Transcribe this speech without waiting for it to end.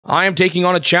I am taking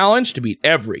on a challenge to beat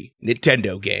every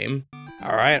Nintendo game.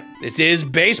 All right, this is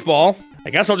baseball. I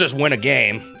guess I'll just win a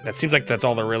game. That seems like that's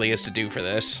all there really is to do for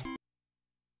this.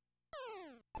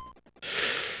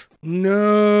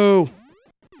 No.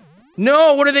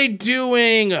 No, what are they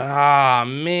doing? Ah,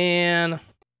 man.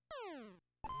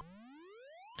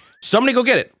 Somebody go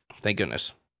get it. Thank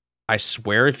goodness. I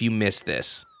swear if you miss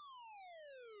this.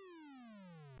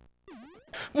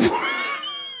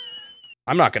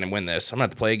 I'm not gonna win this. I'm gonna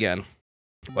have to play again.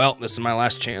 Well, this is my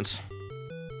last chance.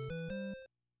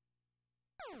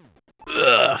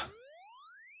 Ugh.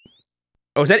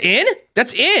 Oh, is that in?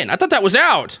 That's in. I thought that was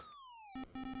out.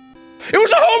 It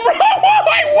was a home run! Whoa,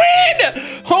 I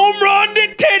win! Home run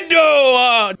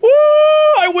Nintendo! Woo!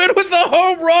 I win with a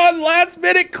home run, last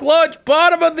minute clutch,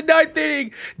 bottom of the ninth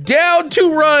inning, down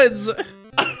 2 runs.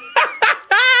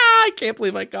 I can't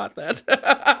believe I got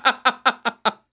that.